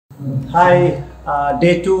Hi,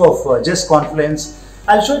 day 2 of GES Confluence.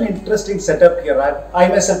 I'll show an interesting setup here. I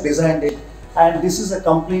myself designed it, and this is a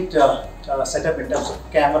complete setup in terms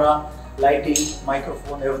of camera, lighting,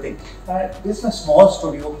 microphone, everything. This is a small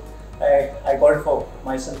studio. I got it for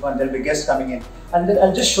myself, and there'll be guests coming in. And then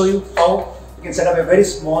I'll just show you how you can set up a very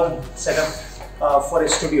small setup for a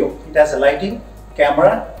studio. It has a lighting,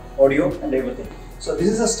 camera, audio, and everything. So this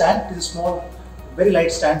is a stand. This is small, very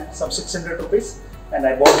light stand, some 600 rupees. And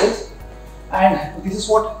I bought this, and this is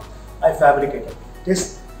what I fabricated.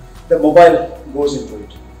 The mobile goes into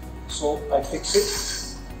it. So I fix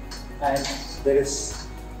it, and there is,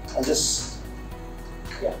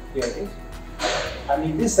 here it is. And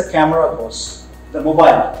in this the camera goes, the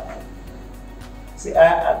mobile. See,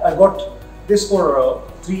 I got this for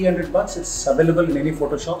 300 bucks. It's available in any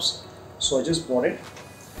Photoshops. So I just bought it,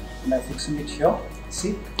 and I'm fixing it here.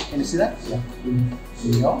 See, can you see that? Yeah.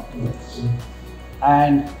 Here.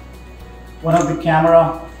 And one of the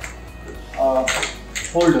camera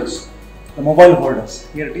holders, the mobile holders,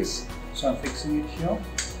 here it is. So I'm fixing it here,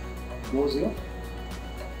 it goes here.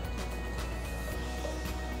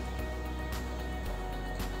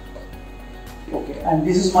 Okay, and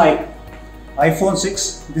this is my iPhone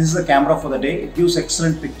 6. This is the camera for the day. It gives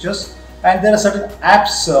excellent pictures, and there are certain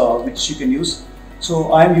apps which you can use.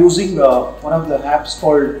 So I'm using one of the apps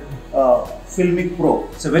called Filmic Pro.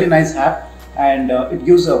 It's a very nice app, and it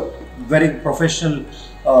gives a very professional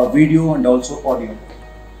video and also audio.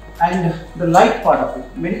 And the light part of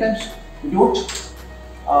it, many times we don't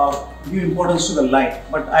give importance to the light,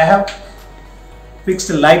 but I have fixed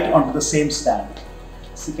the light onto the same stand.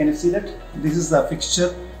 See, can you see that? This is the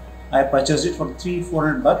fixture. I purchased it for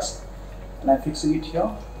 300-400 bucks, and I'm fixing it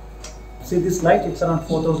here. See this light, it's around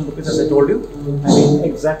 4,000 rupees as I told you, and it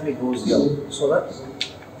exactly goes here, so that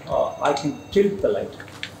I can tilt the light.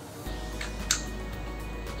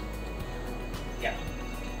 Yeah.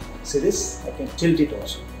 See this? I can tilt it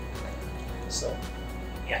also. So,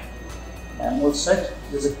 yeah. I'm all set.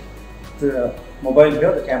 This is the mobile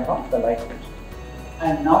here, the camera, the light.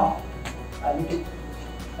 And now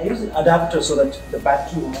I use an adapter so that the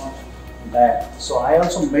battery will not die. So I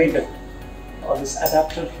also made this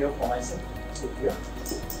adapter here for myself. Here.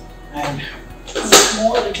 And a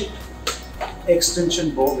small little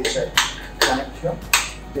extension bow which I connect here.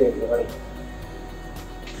 There you are.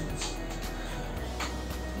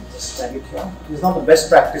 Just tag it here. This is not the best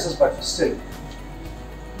practices, but still.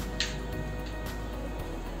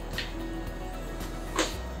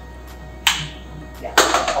 Yeah,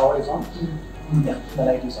 power is on. Yeah, the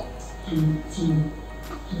light is on.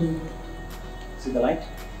 See the light?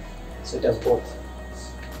 So it has both.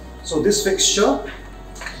 So this fixture,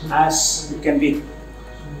 as it can be,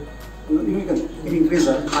 you can increase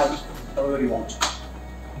the height however you want.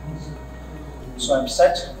 So I'm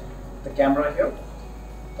set the camera here,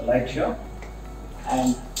 the light here,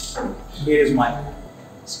 and here is my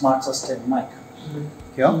SmartSustain mic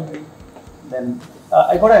here. Then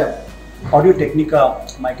I got a Audio Technica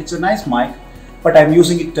mic. It's a nice mic, but I'm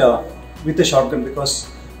using it with a shotgun because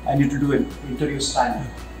I need to do an interview stand.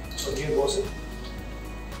 So here goes it.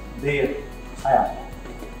 There I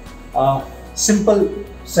am. Simple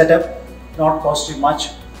setup, not costing much,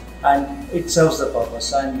 and it serves the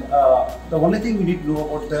purpose. And the only thing we need to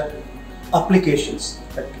know about the applications,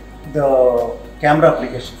 like the camera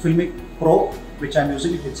application, Filmic Pro, which I'm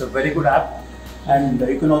using. It's a very good app, and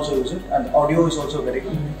you can also use it. And audio is also very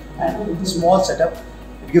good. And with the small setup,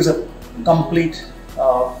 it gives a complete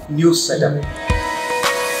new setup.